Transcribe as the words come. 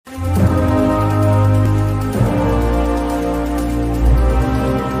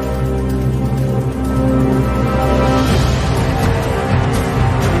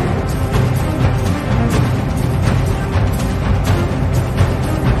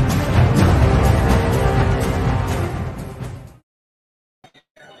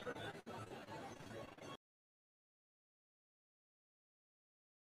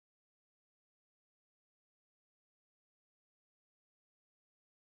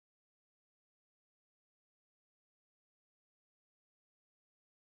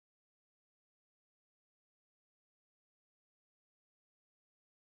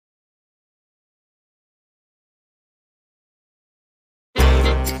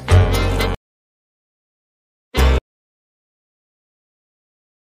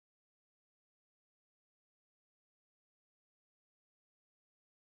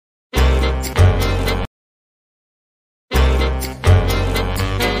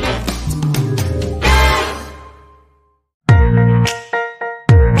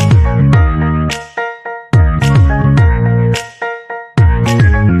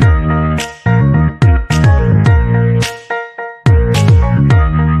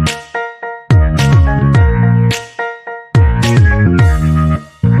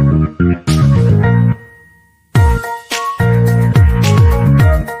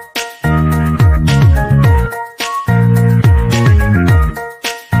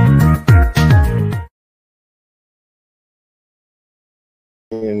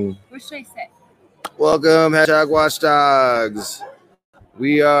What should I say? Welcome, Hedgehog Watchdogs.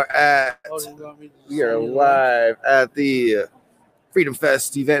 We are live at the Freedom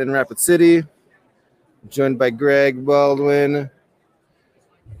Fest event in Rapid City. Joined by Greg Baldwin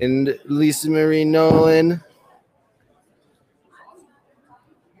and Lisa Marie Nolan.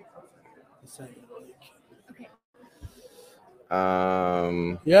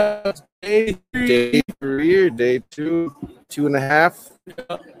 Yeah, day three or day two, 2.5.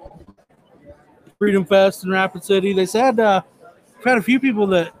 Yeah. Freedom Fest in Rapid City. They said we've had a few people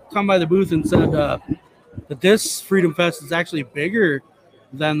that come by the booth and said that this Freedom Fest is actually bigger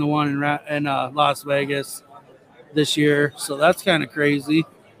than the one in Las Vegas this year. So that's kind of crazy.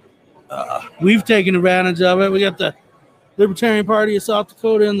 We've taken advantage of it. We got the Libertarian Party of South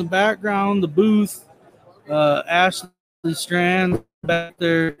Dakota in the background, the booth, Ashley Strand back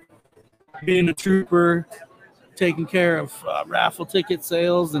there being a trooper, taking care of raffle ticket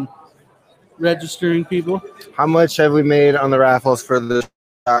sales and registering people. How much have we made on the raffles for the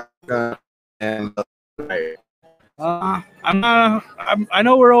shotgun and I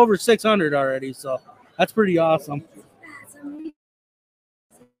know we're over 600 already, so that's pretty awesome.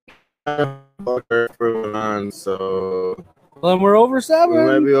 So well, we're over 7. We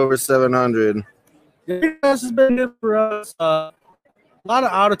might be over 700. This has been good for us. A lot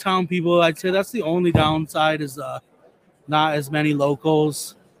of out-of-town people. I'd say that's the only downside is not as many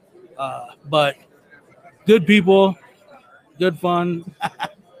locals. But good people, good fun.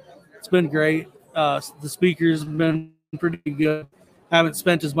 It's been great. The speakers have been pretty good. Haven't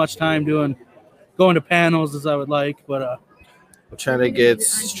spent as much time going to panels as I would like, but I'm trying to get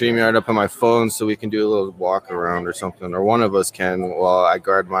StreamYard up on my phone so we can do a little walk around or something, or one of us can while I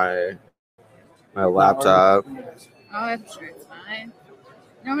guard my laptop. Oh, I'm sure it's fine.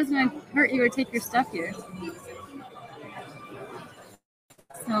 No one's gonna hurt you or take your stuff here.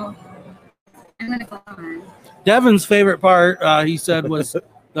 So I'm gonna go on. Devin's favorite part, he said, was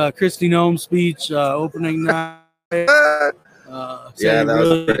the Kristi Noem speech opening night. Yeah, that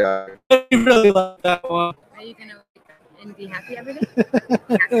was pretty hard. He really loved that one. Are you gonna wake up and be happy every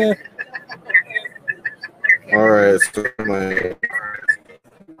day? All right, so my...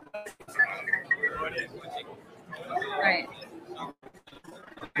 All right.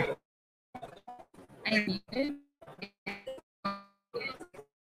 I muted.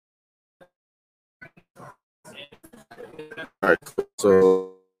 All right,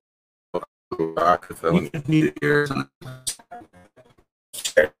 so you can mute yours.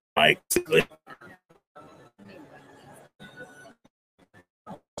 Mike.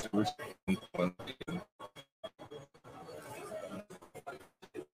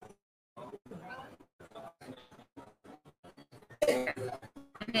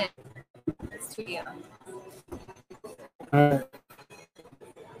 Studio. All right.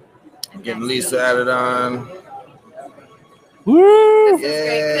 Getting Lisa added on. Woo! This is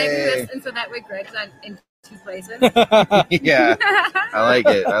great. Can I do this? And so that way Greg's not in 2 places. Yeah, I like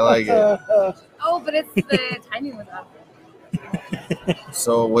it. Oh, but it's the timing was off.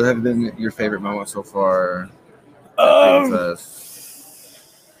 So, what have been your favorite moment so far?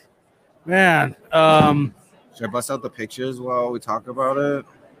 Man, should I bust out the pictures while we talk about it?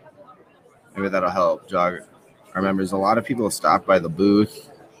 Maybe that'll help jog our memories. A lot of people stopped by the booth.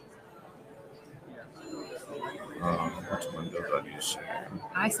 Which one does I need to share?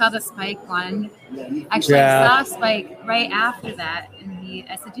 I saw the Spike one. Actually, I saw Spike right after that, and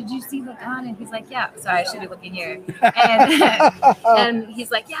I said, "Did you see the gun?" And he's like, "Yeah." Sorry, I should be looking here. And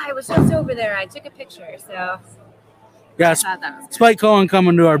he's like, "Yeah, I was just over there. I took a picture." So yeah, Spike Cohen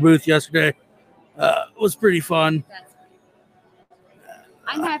coming to our booth yesterday was pretty fun.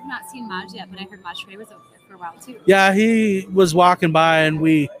 I have not seen Maj yet, but I heard Maj Trey was over there for a while too. Yeah, he was walking by, and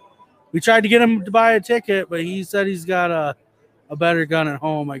we tried to get him to buy a ticket, but he said he's got a better gun at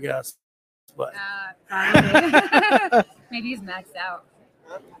home, I guess. But probably. Maybe he's maxed out.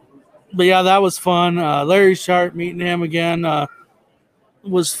 But yeah, that was fun. Larry Sharp, meeting him again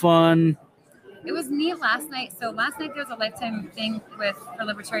was fun. It was neat last night. So last night there was a lifetime thing for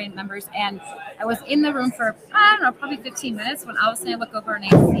Libertarian members, and I was in the room for, I don't know, probably 15 minutes when all of a sudden I look over and I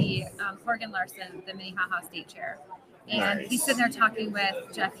see Corgan Larson, the Minnehaha state chair. And he's sitting there talking with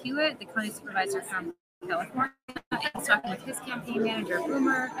Jeff Hewitt, the county supervisor from California. He's talking with his campaign manager,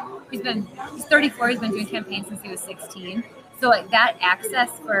 Boomer. He's 34. He's been doing campaigns since he was 16. So like that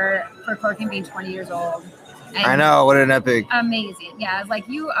access for Corgan being 20 years old. I know, what an epic. Amazing. Yeah, it's like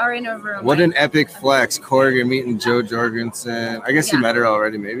you are in a room. What an epic flex. Corgan meeting Joe Jorgensen. I guess you met her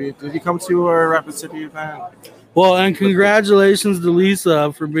already, maybe. Did you come to our Rapid City event? Well, and congratulations to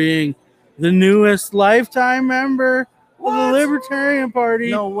Lisa for being the newest lifetime member What? The Libertarian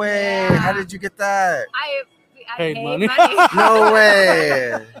Party. No way. Yeah. How did you get that? I Paid paid money. No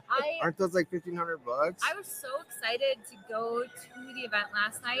way. I Aren't those like $1,500? I was so excited to go to the event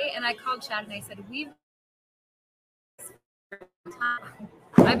last night, and I called Chad and I said,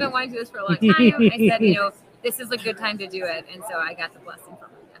 I've been wanting to do this for a long time. I said, this is a good time to do it, and so I got the blessing from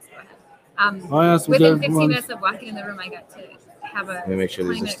him. Yes, go ahead. Within 15 minutes of walking in the room, I got to have a Let me make sure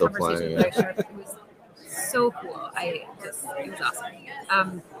these are 20-minute still conversation playing. with Larry Sharp. It was so cool. It was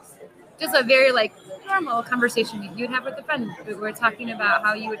awesome. Just a very normal conversation you'd have with a friend. We're talking about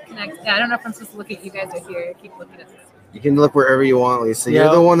how you would connect. Yeah, I don't know if I'm supposed to look at you guys right here. Keep looking at this. You can look wherever you want, Lisa. Yeah.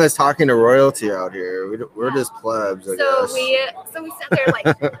 You're the one that's talking to royalty out here. We're just plebs, I guess. We sat there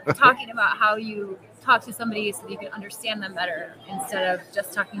talking about how you talk to somebody so that you can understand them better instead of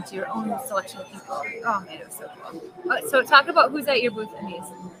just talking to your own selection of people. Oh man, it was so cool. So talk about who's at your booth in these.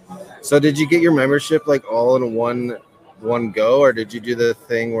 So did you get your membership all in one go, or did you do the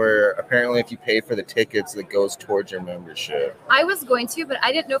thing where apparently if you pay for the tickets it goes towards your membership? I was going to, but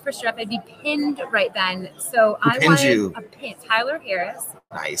I didn't know for sure if I'd be pinned right then. So Who I pinned wanted you? a pin. Tyler Harris,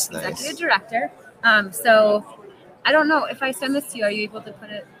 Nice. executive director. So I don't know if I send this to you. Are you able to put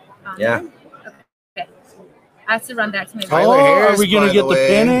it on? Yeah. There? Okay. I have to run back to my. Tyler Oh, Harris, are we gonna by get the way,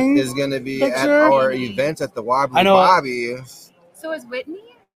 pinning is going to be at picture? our event at the Wobbly I know. Bobby. So is Whitney.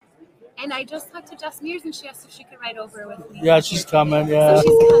 And I just talked to Jess Mears, and she asked if she could ride over with me. Yeah, she's coming. Yeah. So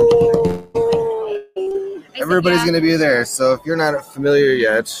she's coming. Everybody's going to be there. So if you're not familiar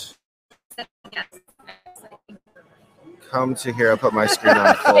yet, Yes. come to here. I'll put my screen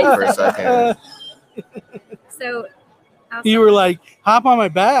on full for a second. So You were like, hop on my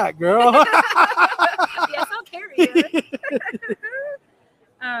back, girl. yes, I'll carry you.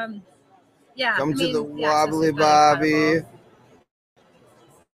 Yeah. Come to the yeah, Wobbly so Bobby.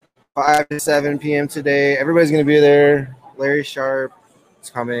 5 to 7 p.m. today. Everybody's going to be there. Larry Sharp is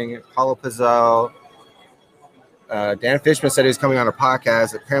coming. Paulo Pizzell. Dan Fishman said he was coming on a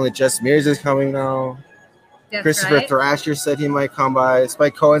podcast. Apparently, Jess Mears is coming now. That's Christopher right. Thrasher said he might come by.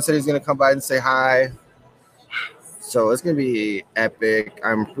 Spike Cohen said he's going to come by and say hi. So it's going to be epic.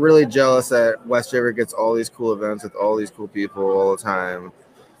 I'm really jealous that West River gets all these cool events with all these cool people all the time.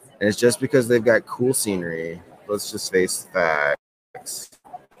 And it's just because they've got cool scenery. Let's just face the facts.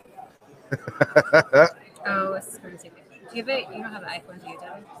 Oh, this is going to take me. Do you don't have an iPhone, do you,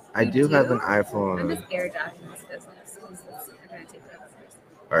 Devin? I do have an I'm iPhone. just air jacking this business. We're going to take that first.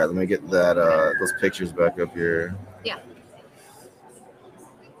 All right, let me get that those pictures back up here. Yeah.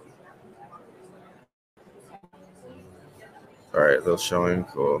 All right, those showing.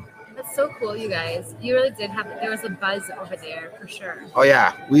 Cool. That's so cool, you guys. You really did have. There was a buzz over there for sure. Oh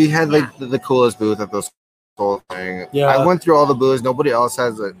yeah, we had the coolest booth at those whole thing. Yeah. I went through all the booths. Nobody else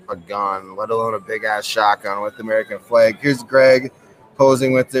has a gun, let alone a big ass shotgun with the American flag. Here's Greg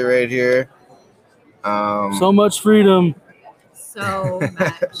posing with it right here. So much freedom. So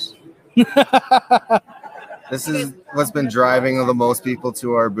much. This is what's been driving the most people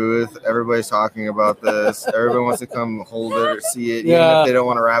to our booth. Everybody's talking about this. Everyone wants to come hold it or see it, even if they don't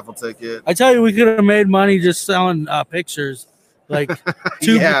want a raffle ticket. I tell you, we could have made money just selling pictures. Like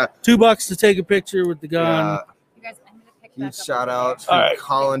 $2 to take a picture with the gun. Yeah. You guys, I'm gonna pick Huge back up shout over out there. to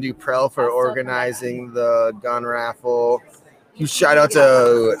Colin Duprell for organizing the gun raffle. Huge shout out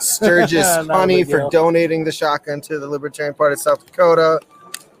to Sturgis Honey for donating the shotgun to the Libertarian Party of South Dakota.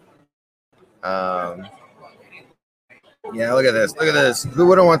 Yeah, look at this. Look at this. Who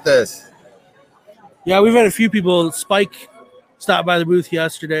wouldn't want this? Yeah, we've had a few people. Spike stopped by the booth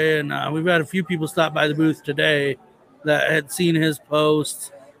yesterday, and we've had a few people stop by the booth today that had seen his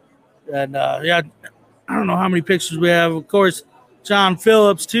post. And I don't know how many pictures we have. Of course, John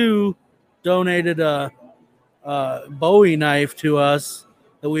Phillips too donated a Bowie knife to us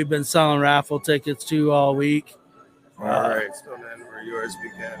that we've been selling raffle tickets to all week. All right, still in for yours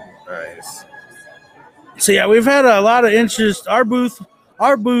weekend. Nice. So yeah, we've had a lot of interest. Our booth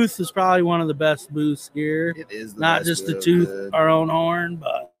is probably one of the best booths here. It is the Not best just to booth, toot dude. our own horn,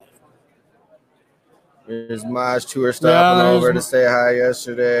 but There's Maj Tour stopping there's over to say hi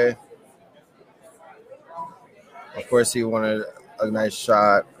yesterday. Of course, he wanted a nice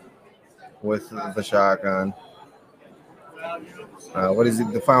shot with the shotgun. What is he?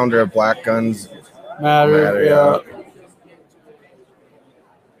 The founder of Black Guns matter. Yeah.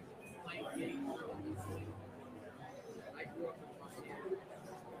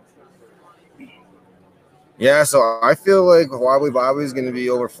 Yeah, so I feel like Wobbly Bobby is going to be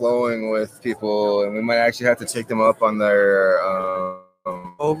overflowing with people, and we might actually have to take them up on their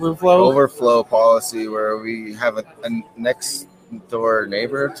overflow policy, where we have a next door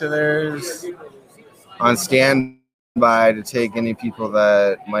neighbor to theirs on standby by to take any people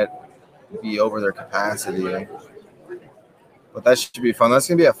that might be over their capacity. But that should be fun. That's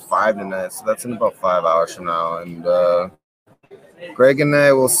gonna be at 5 tonight, so that's in about 5 hours from now. And Greg and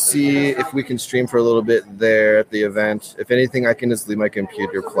I will see if we can stream for a little bit there at the event. If anything, I can just leave my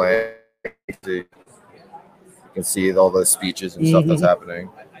computer playing. You can see all the speeches and stuff that's happening.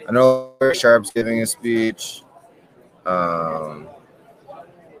 I know Sharp's giving a speech. Where's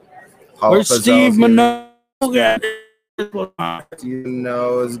Steve Minogue? Steve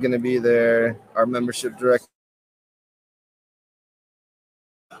Minogue is going to be there. Our membership director.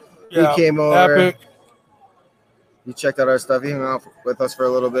 Yeah, he came over. Epic. He checked out our stuff. He hung out with us for a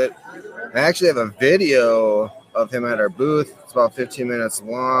little bit. I actually have a video of him at our booth. It's about 15 minutes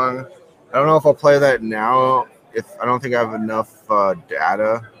long. I don't know if I'll play that now. If I don't think I have enough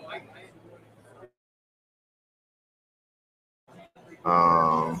data.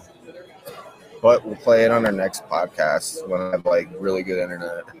 But we'll play it on our next podcast when I have like really good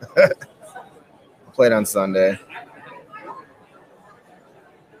internet. I'll play it on Sunday.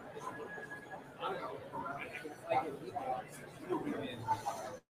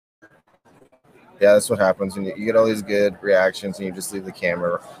 Yeah, that's what happens when you get all these good reactions and you just leave the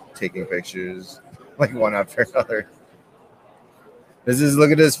camera taking pictures like one after another.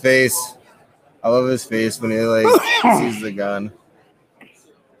 Look at his face. I love his face when he like sees the gun.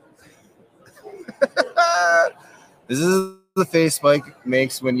 This is the face Spike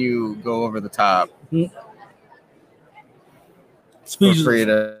makes when you go over the top. Speechless.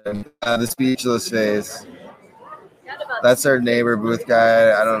 Freedom. The speechless face. That's our neighbor booth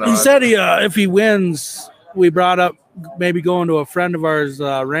guy. I don't know. He said if he wins, we brought up maybe going to a friend of ours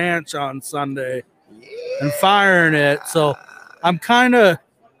ranch on Sunday and firing it. So I'm kind of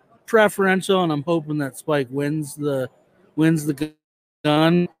preferential, and I'm hoping that Spike wins the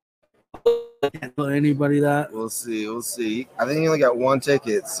gun. Can't tell anybody that. We'll see. I think he only got one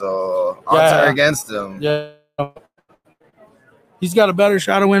ticket, so odds are against him. Yeah. He's got a better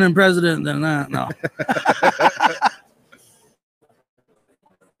shot of winning president than that. No.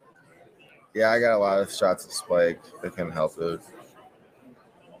 Yeah, I got a lot of shots of Spike. I couldn't help it.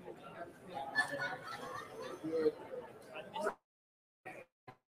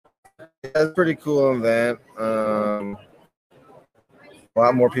 Yeah, it's a pretty cool event. A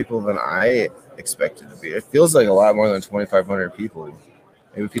lot more people than I expected to be. It feels like a lot more than 2,500 people.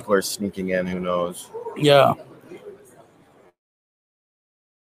 Maybe people are sneaking in. Who knows? Yeah.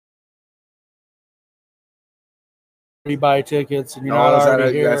 Buy tickets and you're not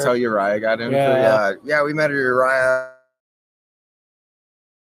already here. That's how Uriah got in. Yeah, we met Uriah.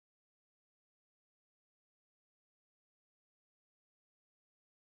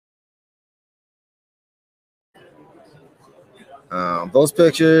 Those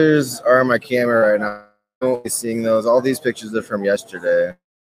pictures are on my camera right now. I'm only seeing those. All these pictures are from yesterday.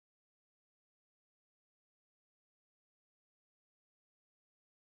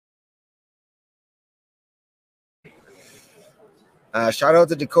 Shout out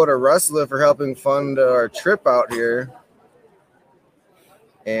to Dakota Russell for helping fund our trip out here.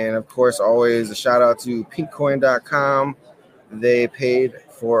 And of course, always a shout out to pinkcoin.com. They paid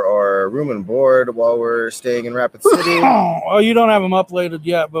for our room and board while we're staying in Rapid City. Oh, you don't have them uploaded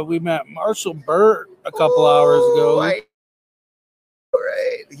yet, but we met Marshall Burt a couple hours ago. Right.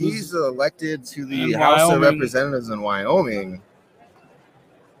 He's elected to the House of Representatives in Wyoming.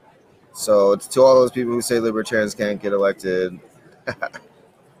 So it's to all those people who say libertarians can't get elected.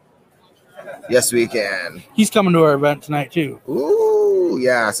 Yes, we can. He's coming to our event tonight, too. Ooh,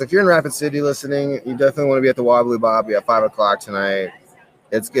 yeah. So if you're in Rapid City listening, you definitely want to be at the Wobbly Bobby at 5 o'clock tonight.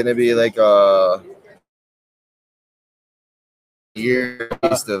 It's going to be like a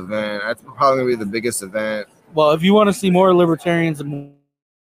year-based event. That's probably going to be the biggest event. Well, if you want to see more libertarians and more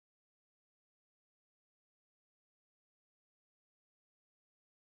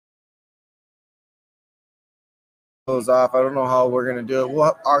those off. I don't know how we're going to do it.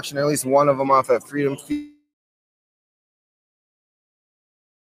 We'll auction at least one of them off at Freedom Feast.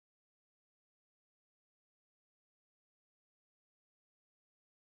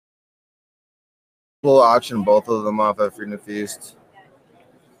 We'll auction both of them off at Freedom Feast.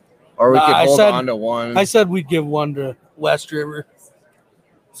 Or we could hold on to one. I said we'd give one to West River.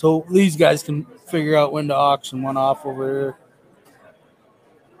 So these guys can figure out when to auction one off over here.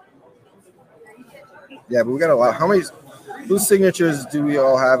 Yeah, but we got a lot. How many? Whose signatures do we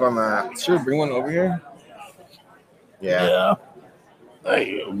all have on that? Should we bring one over here? Yeah.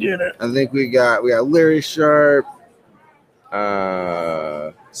 Hey, get it. I think we got Larry Sharp,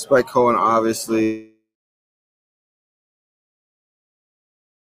 Spike Cohen, obviously.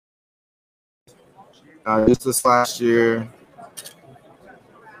 just this last year.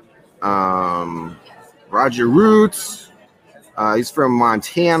 Roger Roots. He's from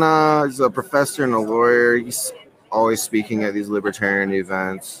Montana. He's a professor and a lawyer. He's always speaking at these libertarian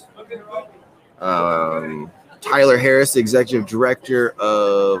events. Tyler Harris, the executive director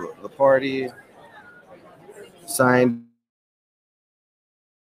of the party, signed.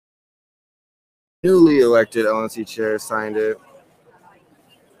 Newly elected LNC chair signed it.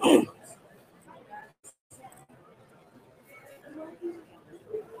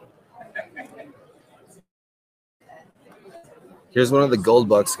 Here's one of the gold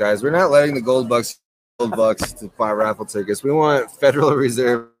bucks, guys. We're not letting the gold bucks to buy raffle tickets. We want Federal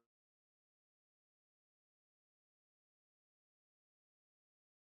Reserve.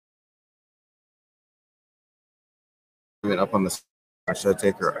 Up on the. Should I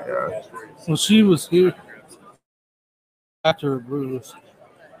take her? Yeah. Well, she was here after Bruce.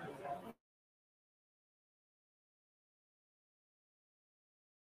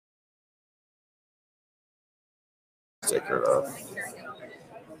 Take her off.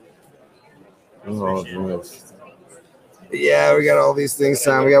 Oh, yeah, we got all these things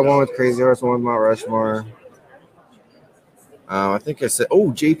signed. We got one with Crazy Horse, one with Mount Rushmore. I think I said,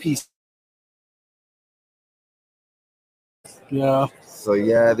 JP. Yeah. So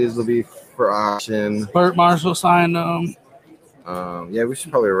yeah, these will be for auction. Burt Marshall signed them. Yeah, we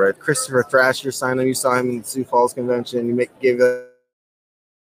should probably write. Christopher Thrasher signed them. You saw him in the Sioux Falls convention. You gave a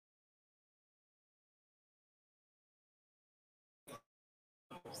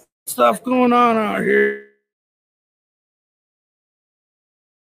stuff going on out here.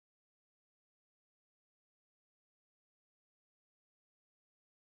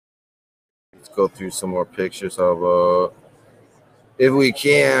 Let's go through some more pictures of if we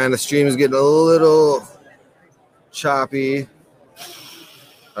can. The stream is getting a little choppy.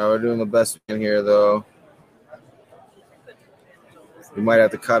 We're doing the best we can here, though. We might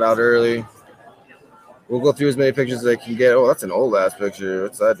have to cut out early. We'll go through as many pictures as I can get. Oh, that's an old ass picture.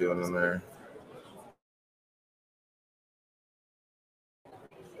 What's that doing in there?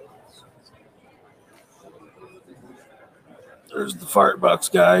 There's the fart bucks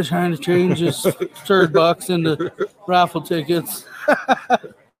guy trying to change his turd bucks into raffle tickets.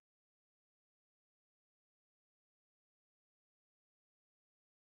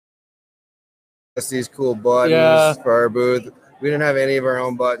 That's these cool buttons for our booth. We didn't have any of our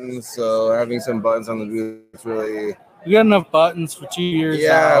own buttons, so having some buttons on the booth is really. We got enough buttons for 2 years.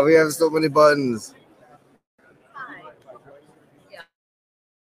 Yeah, we have so many buttons.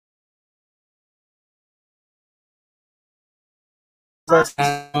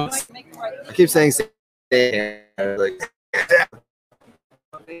 I keep saying, like,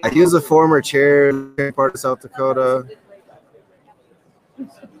 he was a former chair, part of South Dakota.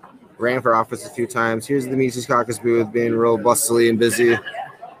 Ran for office a few times. Here's the Mises Caucus booth being real bustly and busy.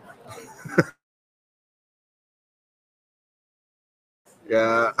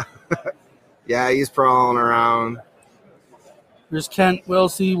 Yeah. Yeah, he's prowling around. There's Kent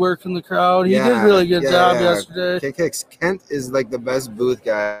Wilsey working the crowd. He did a really good job yesterday. Kent is like the best booth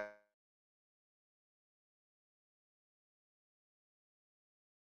guy.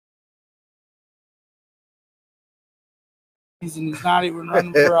 And he's not even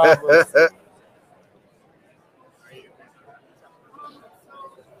running for office.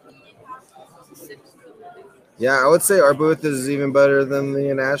 Yeah, I would say our booth is even better than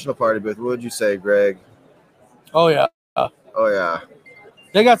the National Party booth. What would you say, Greg? Oh, yeah. Oh, yeah.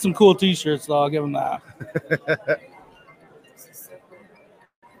 They got some cool T-shirts, though. I'll give them that.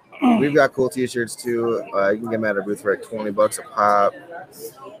 We've got cool T-shirts, too. You can get them at our booth for like $20 a pop.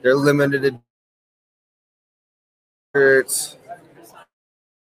 They're limited shirts.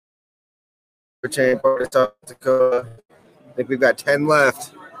 Chain Party, South Dakota. I think we've got 10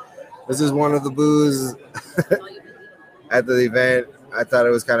 left. This is one of the booths at the event. I thought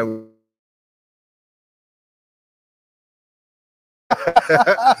it was kind of.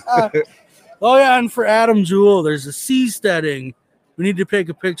 Oh, yeah, and for Adam Jewell, there's a seasteading. We need to take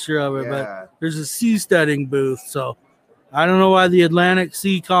a picture of it, but there's a seasteading booth. So I don't know why the Atlantic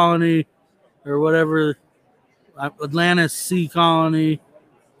Sea Colony or whatever, Atlantis Sea Colony.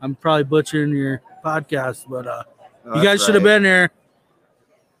 I'm probably butchering your podcast, but you guys should have been there.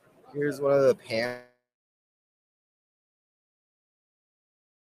 Here's one of the pants.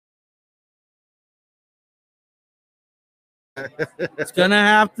 It's going to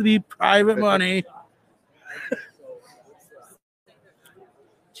have to be private money.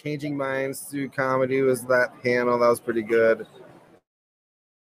 Changing Minds Through Comedy was that panel. That was pretty good.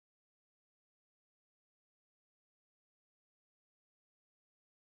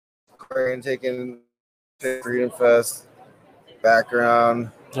 Aquarian taking Freedom Fest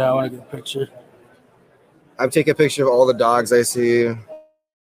background. Yeah, I want to get a picture. I'm taking a picture of all the dogs I see.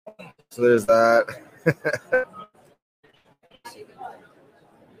 So there's that.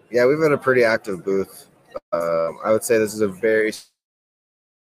 Yeah, we've had a pretty active booth. I would say this is a very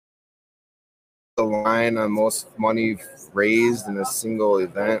the line on most money raised in a single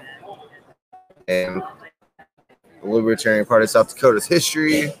event. And the Libertarian Party of South Dakota's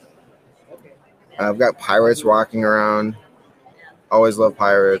history. I've got pirates walking around. Always love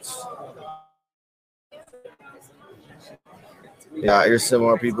pirates. Yeah, here's some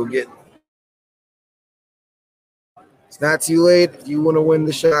more people get. It's not too late. If you want to win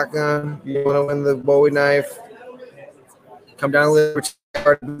the shotgun, you want to win the Bowie knife, come down to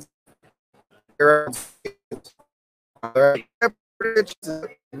Libertarian.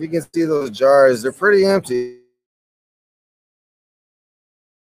 If you can see those jars, they're pretty empty.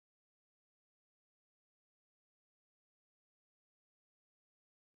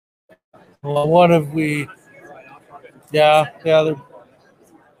 Well, what if we? Yeah, they're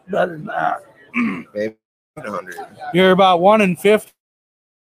better than that. Maybe 100. You're about 1 in 50.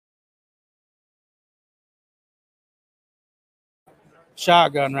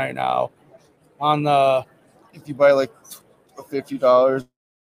 Shotgun right now on the. If you buy like $50.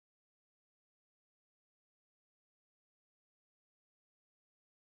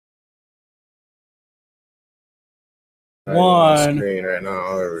 One screen right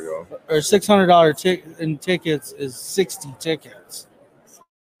now. There we go. Or $600 in tickets is 60 tickets.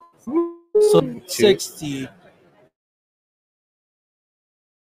 So 60.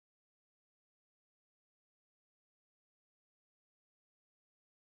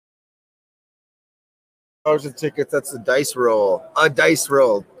 Dollars in tickets. That's a dice roll. A dice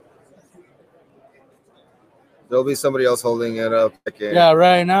roll. There'll be somebody else holding it up. Yeah,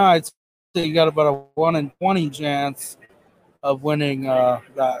 right now I'd say you got about a 1 in 20 chance of winning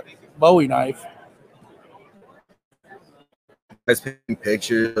that Bowie knife. Guys painting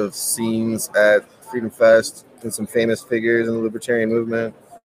pictures of scenes at Freedom Fest and some famous figures in the libertarian movement.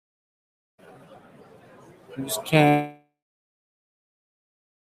 You just can't.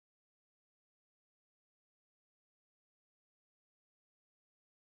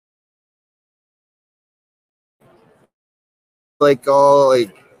 Like all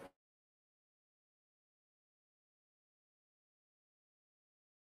like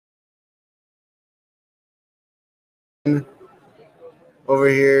over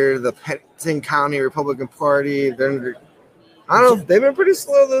here, the Pennington County Republican Party. I don't know. They've been pretty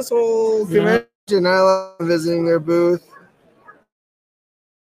slow this whole convention. I love visiting their booth.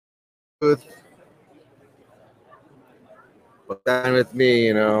 But that with me,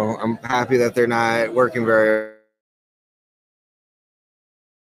 you know, I'm happy that they're not working very.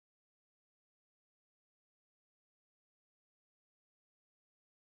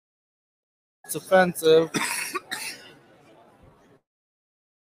 It's offensive.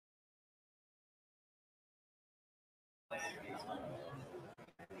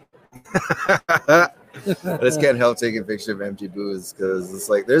 I just can't help taking a picture of empty booths because it's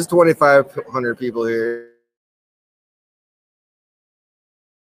like there's 2,500 people here.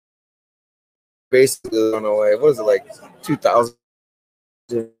 Basically, on the way. What is it like? 2,000.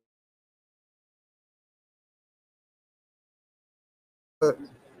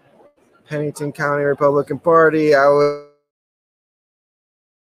 Pennington County Republican Party. I would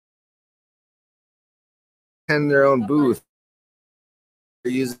attend their own booth.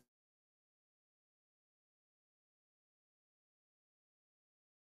 They're using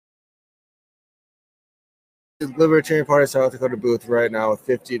the Libertarian Party of South Dakota booth right now with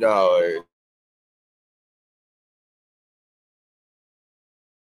 $50.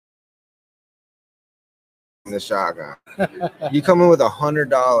 The shotgun. You come in with $100.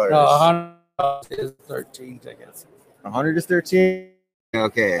 No, $100 is 13 tickets. 100 is 13.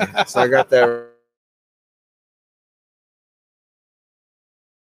 Okay, so I got that.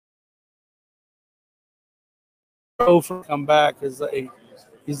 Come back he's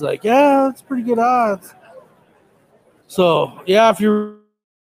like, yeah, that's pretty good odds. So yeah, if you're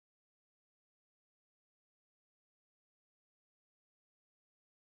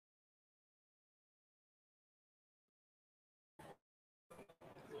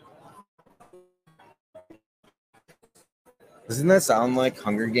Doesn't that sound like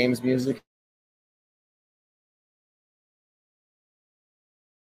Hunger Games music?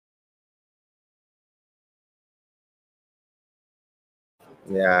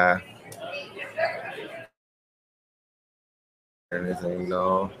 Yeah. Anything?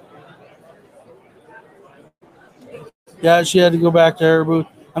 No. Yeah, she had to go back to her booth.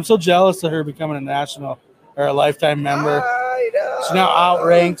 I'm so jealous of her becoming a national or a lifetime member. She now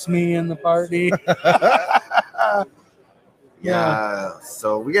outranks me in the party. Yeah.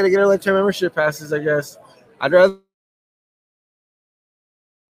 So we got to get our lifetime membership passes, I guess. I'd rather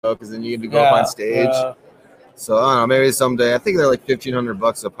because then you get to go up on stage. So I don't know, maybe someday. I think they're like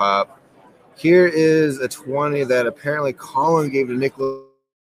 $1,500 a pop. Here is a 20 that apparently Colin gave to Nicholas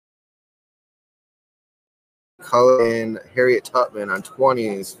Cullen and Harriet Tubman on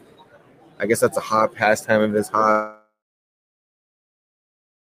 20s. I guess that's a hot pastime of his hot.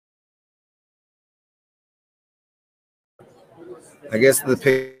 I guess the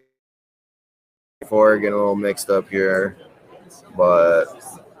pick for getting a little mixed up here, but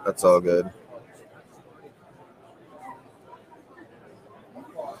that's all good.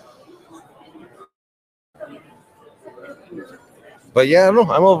 But yeah, I don't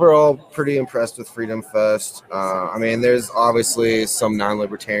know. I'm overall pretty impressed with Freedom Fest. I mean, there's obviously some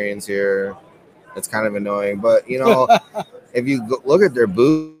non-libertarians here. It's kind of annoying, but you know, if you look at their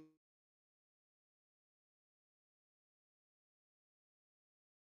booth,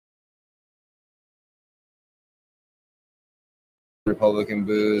 Republican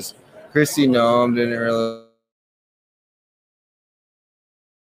booze. Chrissy Noem didn't really.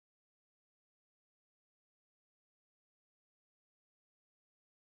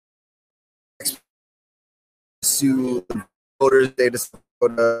 Sue voters state of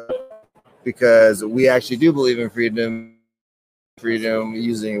Dakota because we actually do believe in freedom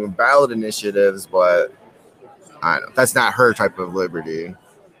using ballot initiatives, but I don't know, that's not her type of liberty.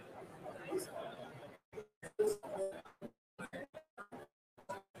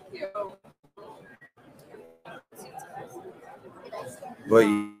 But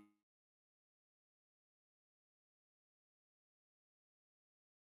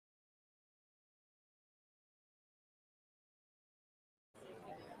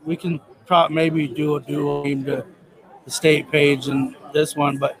we can maybe do a dual team to the state page and this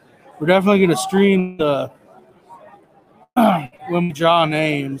one, but we're definitely going to stream the when we draw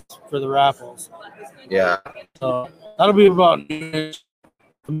names for the raffles. Yeah. So that'll be about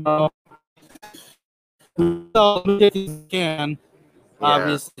tomorrow. We can,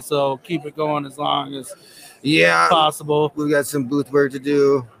 obviously, so keep it going as long as possible. We got some booth work to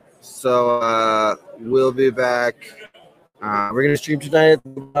do, so we'll be back. We're gonna stream tonight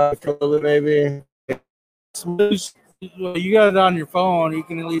for a little bit, maybe. You got it on your phone. You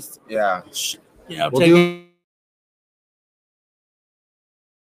can at least, we'll take it.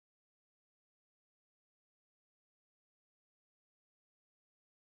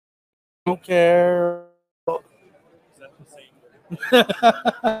 Don't care.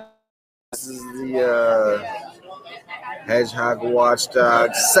 This is the Hedgehog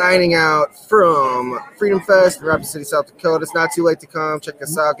Watchdog signing out from Freedom Fest in Rapid City, South Dakota. It's not too late to come. Check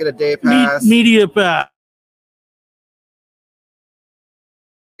us out. Get a day pass. Media pass.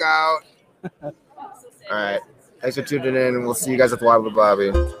 Out. All right. Thanks for tuning in, and we'll see you guys at the Wild with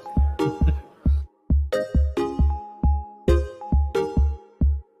Bobby.